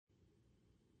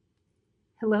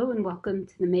Hello and welcome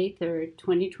to the May 3rd,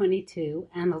 2022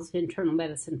 Annals of Internal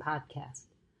Medicine podcast.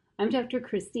 I'm Dr.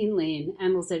 Christine Lane,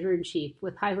 Annals Editor-in-Chief,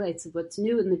 with highlights of what's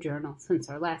new in the journal since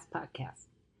our last podcast.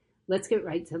 Let's get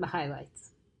right to the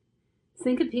highlights.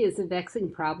 Syncope is a vexing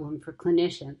problem for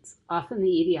clinicians. Often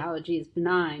the etiology is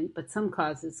benign, but some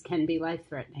causes can be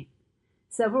life-threatening.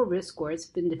 Several risk scores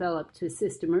have been developed to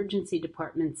assist emergency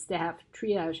department staff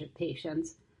triage of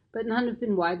patients, but none have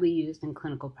been widely used in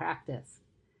clinical practice.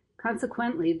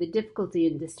 Consequently, the difficulty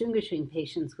in distinguishing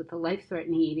patients with a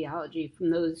life-threatening etiology from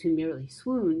those who merely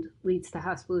swooned leads to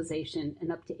hospitalization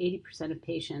in up to 80% of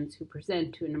patients who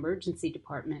present to an emergency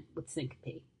department with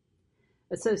syncope.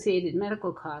 Associated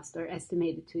medical costs are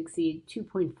estimated to exceed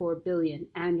 $2.4 billion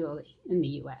annually in the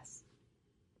U.S.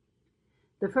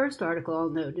 The first article I'll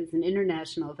note is an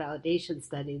international validation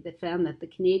study that found that the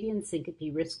Canadian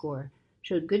Syncope Risk Score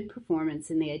showed good performance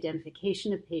in the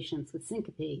identification of patients with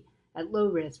syncope at low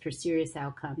risk for serious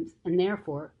outcomes, and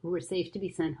therefore who were safe to be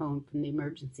sent home from the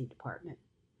emergency department.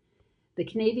 The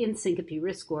Canadian Syncope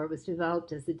Risk Score was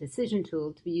developed as a decision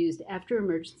tool to be used after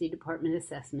emergency department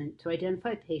assessment to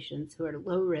identify patients who are at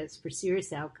low risk for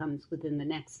serious outcomes within the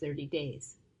next 30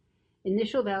 days.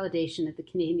 Initial validation of the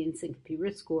Canadian Syncope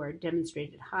Risk Score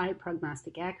demonstrated high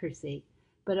prognostic accuracy,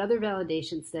 but other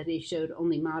validation studies showed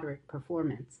only moderate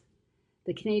performance.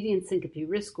 The Canadian Syncope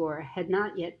Risk Score had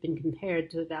not yet been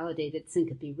compared to a validated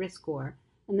Syncope Risk Score,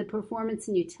 and the performance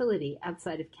and utility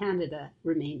outside of Canada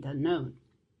remained unknown.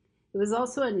 It was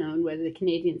also unknown whether the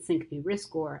Canadian Syncope Risk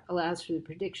Score allows for the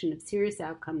prediction of serious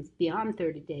outcomes beyond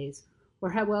 30 days, or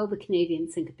how well the Canadian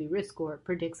Syncope Risk Score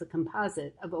predicts a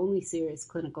composite of only serious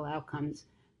clinical outcomes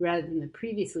rather than the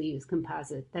previously used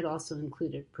composite that also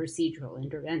included procedural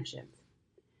interventions.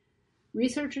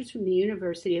 Researchers from the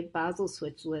University of Basel,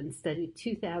 Switzerland, studied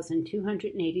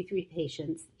 2,283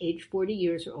 patients aged 40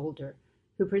 years or older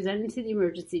who presented to the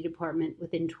emergency department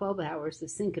within 12 hours of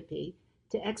syncope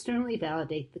to externally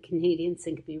validate the Canadian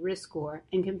Syncope Risk Score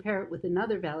and compare it with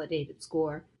another validated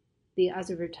score, the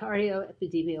Osservatorio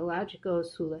Epidemiologico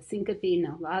sulla Sincope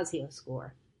nel Lazio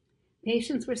score.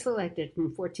 Patients were selected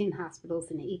from 14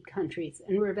 hospitals in 8 countries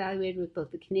and were evaluated with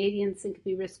both the Canadian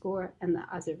Syncope Risk Score and the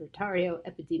Osservatorio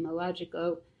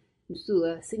Epidemiologico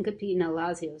sulla Sincope nel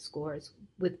Lazio scores,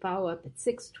 with follow-up at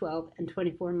 6, 12, and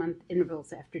 24-month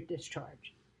intervals after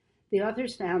discharge. The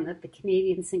authors found that the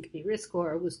Canadian Syncope Risk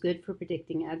Score was good for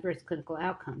predicting adverse clinical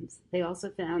outcomes. They also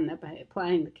found that by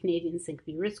applying the Canadian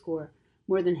Syncope Risk Score,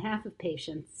 more than half of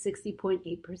patients,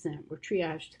 60.8%, were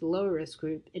triaged to the lower risk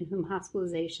group in whom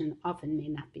hospitalization often may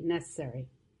not be necessary.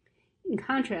 In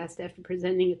contrast, after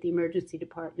presenting at the emergency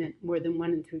department, more than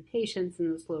 1 in 3 patients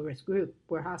in this low-risk group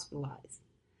were hospitalized.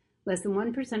 Less than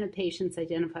 1% of patients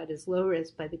identified as low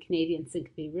risk by the Canadian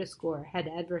Syncope Risk Score had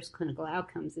adverse clinical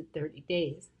outcomes at 30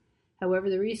 days. However,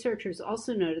 the researchers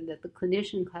also noted that the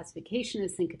clinician classification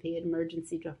of syncope at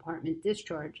emergency department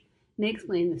discharge may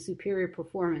explain the superior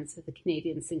performance of the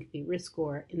Canadian Syncope Risk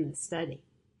Score in this study.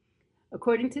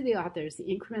 According to the authors, the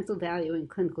incremental value and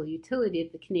clinical utility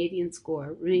of the Canadian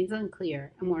score remains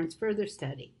unclear and warrants further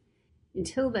study.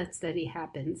 Until that study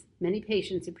happens, many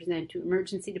patients who present to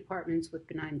emergency departments with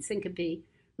benign syncope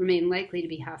remain likely to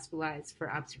be hospitalized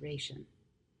for observation.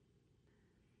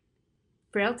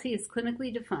 Frailty is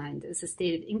clinically defined as a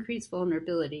state of increased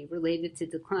vulnerability related to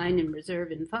decline in reserve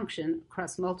and function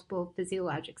across multiple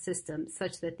physiologic systems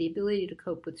such that the ability to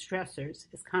cope with stressors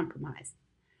is compromised.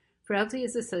 Frailty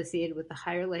is associated with a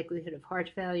higher likelihood of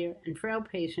heart failure, and frail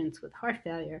patients with heart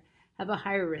failure have a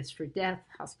higher risk for death,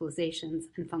 hospitalizations,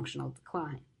 and functional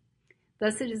decline.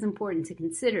 Thus, it is important to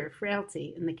consider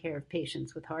frailty in the care of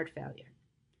patients with heart failure.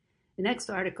 The next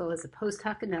article is a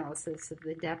post-hoc analysis of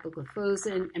the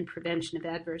dapagliflozin and prevention of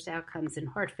adverse outcomes in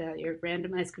heart failure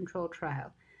randomized controlled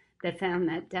trial that found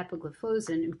that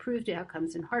dapagliflozin improved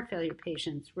outcomes in heart failure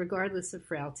patients regardless of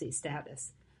frailty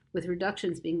status, with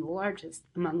reductions being the largest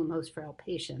among the most frail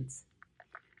patients.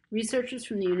 Researchers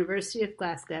from the University of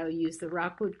Glasgow used the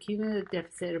Rockwood cumulative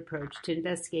deficit approach to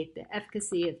investigate the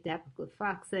efficacy of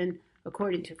dapagliflozin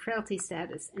according to frailty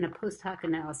status in a post-hoc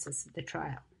analysis of the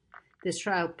trial. This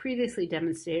trial previously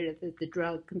demonstrated that the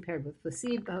drug, compared with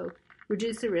placebo,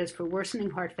 reduced the risk for worsening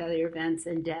heart failure events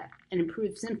and death, and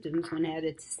improved symptoms when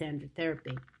added to standard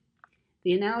therapy.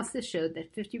 The analysis showed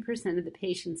that 50% of the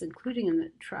patients included in the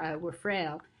trial were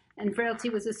frail, and frailty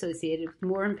was associated with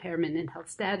more impairment in health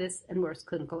status and worse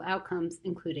clinical outcomes,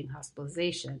 including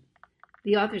hospitalization.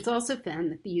 The authors also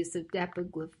found that the use of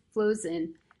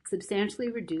dapagliflozin substantially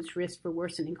reduced risk for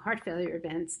worsening heart failure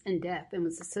events and death and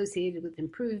was associated with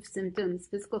improved symptoms,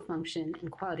 physical function, and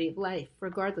quality of life,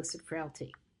 regardless of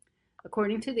frailty.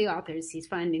 According to the authors, these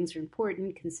findings are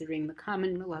important considering the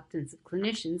common reluctance of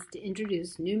clinicians to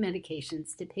introduce new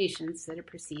medications to patients that are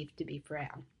perceived to be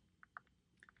frail.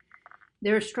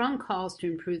 There are strong calls to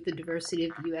improve the diversity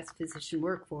of the U.S. physician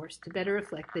workforce to better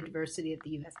reflect the diversity of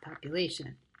the U.S.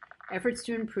 population. Efforts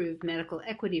to improve medical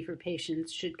equity for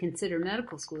patients should consider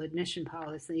medical school admission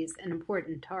policies an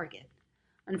important target.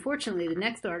 Unfortunately, the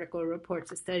next article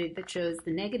reports a study that shows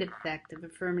the negative effect of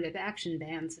affirmative action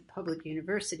bans at public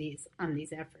universities on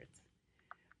these efforts.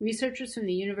 Researchers from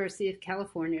the University of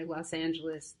California, Los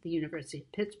Angeles, the University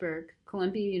of Pittsburgh,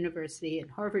 Columbia University, and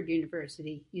Harvard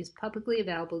University used publicly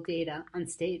available data on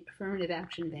state affirmative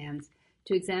action bans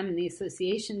to examine the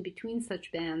association between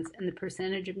such bans and the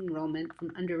percentage of enrollment from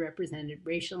underrepresented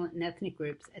racial and ethnic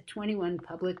groups at 21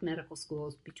 public medical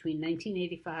schools between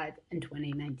 1985 and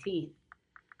 2019.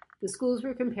 The schools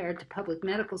were compared to public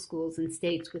medical schools in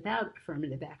states without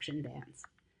affirmative action bans.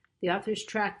 The authors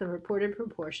tracked the reported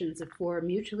proportions of 4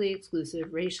 mutually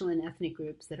exclusive racial and ethnic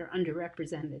groups that are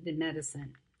underrepresented in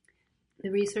medicine. The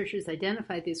researchers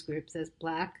identified these groups as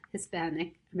Black,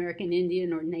 Hispanic, American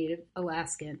Indian or Native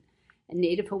Alaskan, and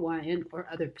Native Hawaiian or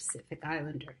other Pacific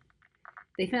Islander.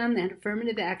 They found that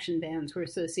affirmative action bans were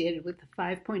associated with a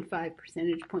 5.5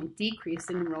 percentage point decrease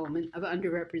in enrollment of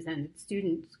underrepresented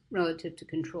students relative to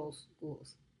control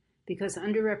schools. Because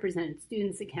underrepresented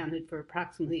students accounted for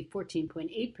approximately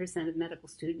 14.8% of medical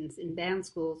students in banned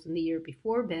schools in the year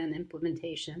before ban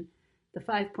implementation, the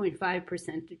 5.5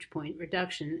 percentage point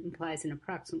reduction implies an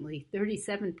approximately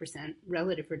 37%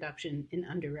 relative reduction in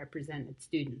underrepresented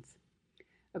students.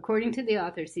 According to the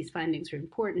authors, these findings are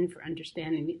important for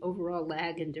understanding the overall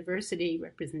lag in diversity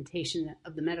representation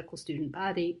of the medical student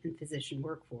body and physician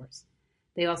workforce.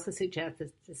 They also suggest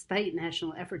that despite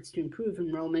national efforts to improve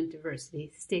enrollment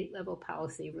diversity, state-level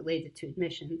policy related to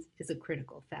admissions is a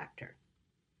critical factor.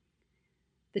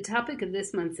 The topic of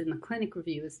this month's In the Clinic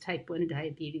review is type 1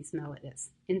 diabetes mellitus.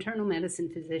 Internal medicine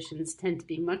physicians tend to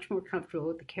be much more comfortable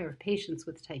with the care of patients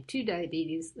with type 2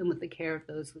 diabetes than with the care of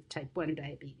those with type 1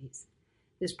 diabetes.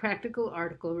 This practical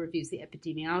article reviews the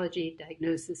epidemiology,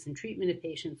 diagnosis, and treatment of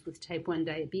patients with type 1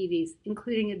 diabetes,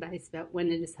 including advice about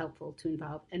when it is helpful to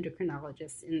involve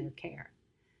endocrinologists in their care.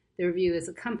 The review is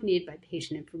accompanied by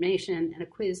patient information and a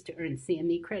quiz to earn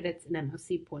CME credits and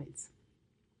MOC points.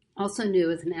 Also new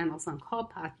is an Annals on Call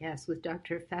podcast with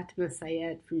Dr. Fatima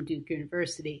Syed from Duke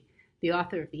University, the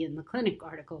author of the In the Clinic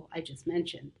article I just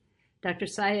mentioned. Dr.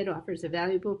 Syed offers a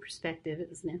valuable perspective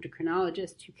as an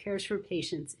endocrinologist who cares for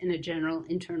patients in a general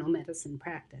internal medicine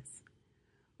practice.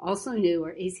 Also new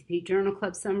are ACP Journal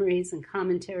Club summaries and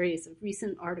commentaries of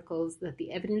recent articles that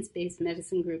the evidence-based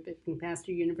medicine group at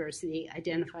McMaster University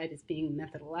identified as being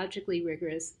methodologically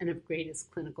rigorous and of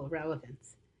greatest clinical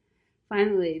relevance.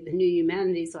 Finally, the new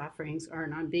humanities offerings are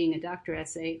an On Being a Doctor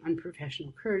essay on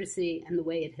professional courtesy and the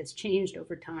way it has changed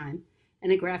over time,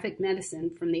 and a graphic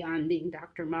medicine from the On Being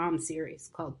Dr. Mom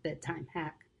series called Bedtime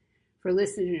Hack. For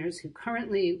listeners who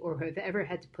currently or who have ever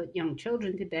had to put young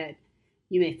children to bed,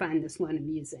 you may find this one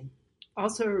amusing.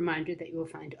 Also a reminder that you will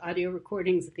find audio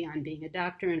recordings of the On Being a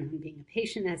Doctor and On Being a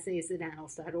Patient essays at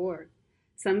annals.org.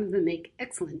 Some of them make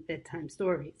excellent bedtime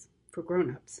stories for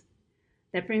grown-ups.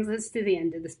 That brings us to the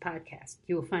end of this podcast.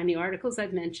 You will find the articles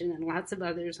I've mentioned and lots of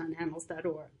others on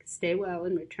annals.org. Stay well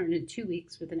and return in 2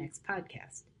 weeks for the next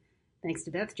podcast. Thanks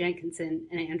to Beth Jenkinson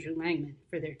and Andrew Langman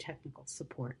for their technical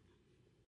support.